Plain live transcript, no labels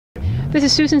This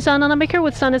is Susan Sononamaker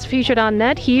with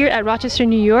SunIsTheFuture.net here at Rochester,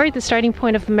 New York, the starting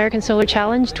point of American Solar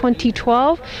Challenge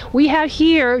 2012. We have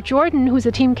here Jordan, who's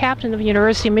the team captain of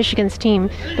University of Michigan's team,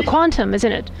 the Quantum,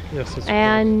 isn't it? Yes, that's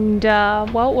and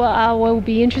we'll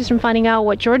be interested in finding out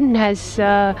what Jordan has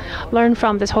learned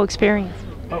from this whole experience.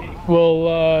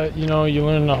 Well, you know, you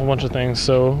learn a whole bunch of things.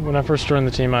 So when I first joined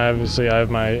the team, I have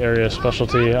my area of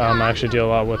specialty. I actually deal a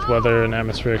lot with weather and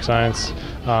atmospheric science.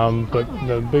 But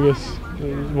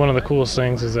one of the coolest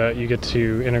things is that you get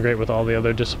to integrate with all the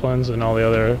other disciplines and all the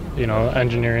other, you know,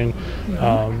 engineering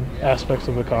aspects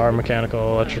of the car,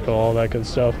 mechanical, electrical, all that good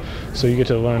stuff. So you get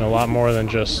to learn a lot more than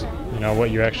just, you know,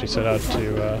 what you actually set out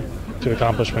to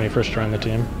accomplish when you first joined the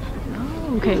team.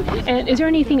 Okay. And is there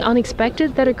anything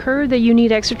unexpected that occurred that you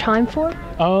need extra time for?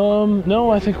 No,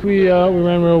 I think we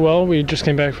ran real well. We just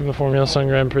came back from the Formula Sun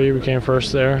Grand Prix. We came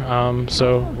first there.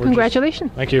 So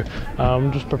congratulations. Thank you.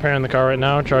 Just preparing the car right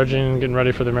now, charging and getting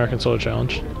ready for the American Solar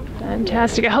Challenge.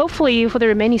 Fantastic. Hopefully for the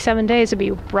remaining 7 days it'll be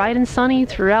bright and sunny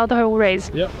throughout the whole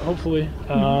race. Yep, hopefully.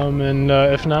 And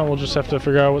if not, we'll just have to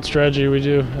figure out what strategy we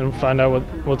do and find out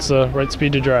what's the right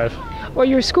speed to drive. Well,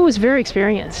 your school is very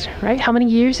experienced, right? How many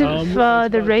years of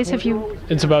the race have you?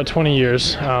 It's about 20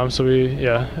 years.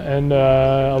 And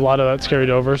a lot of that's carried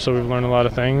over, so we've learned a lot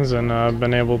of things and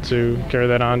been able to carry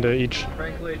that on to each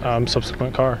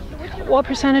subsequent car. What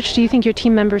percentage do you think your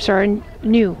team members are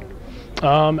new?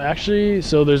 Actually,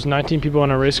 so there's 19 people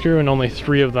on our race crew, and only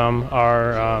 3 of them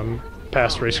are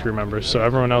past race crew members. So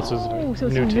everyone else is so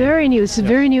new. It's very new. It's a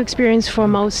very new experience for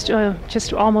most,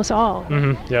 just almost all.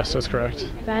 Yes, that's correct.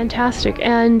 Fantastic.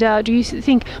 And do you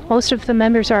think most of the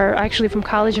members are actually from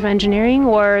College of Engineering,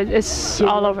 or it's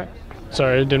all over?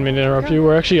 Sorry, I didn't mean to interrupt you.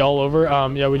 We're actually all over.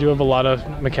 Yeah, we do have a lot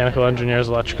of mechanical engineers,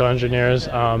 electrical engineers,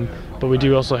 but we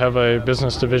do also have a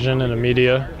business division and a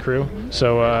media crew.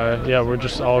 So yeah, we're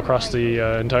just all across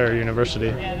the entire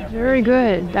university. Very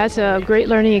good. That's a great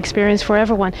learning experience for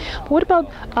everyone. But what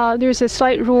about, there's a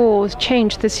slight rule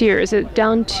change this year. Is it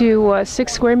down to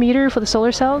 6 square meters for the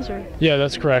solar cells? Or? Yeah,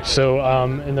 that's correct. So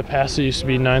in the past it used to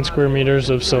be 9 square meters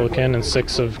of silicon and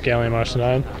 6 of gallium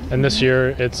arsenide. And this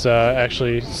year it's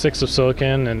actually 6 of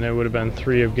silicon, and it would have been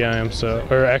 3 of gallium. So,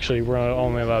 or actually, we're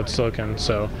only allowed silicon.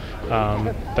 So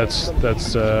that's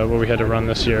what we had to run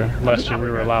this year. Last year we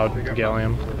were allowed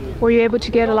gallium. Were you able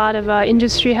to get a lot of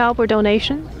industry help or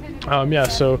donations? Yeah,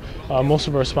 so most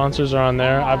of our sponsors are on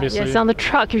there, obviously. Yes, on the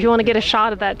truck. If you want to get a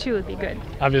shot of that too, it'd be good.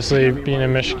 Obviously, being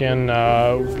in Michigan,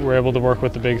 we're able to work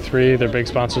with the big 3. They're big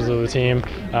sponsors of the team,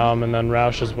 and then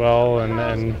Roush as well,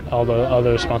 and all the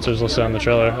other sponsors listed on the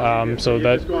trailer. So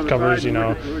that covers, you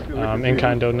know,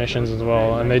 in-kind donations as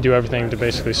well, and they do everything to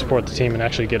basically support the team and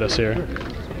actually get us here.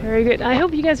 Very good. I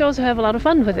hope you guys also have a lot of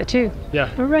fun with it too.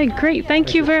 Yeah. All right, great.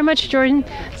 Thank you very much, Jordan.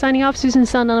 Signing off, Susan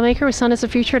Sononamaker with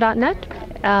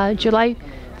SunIsTheFuture.net, July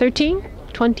 13,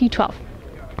 2012.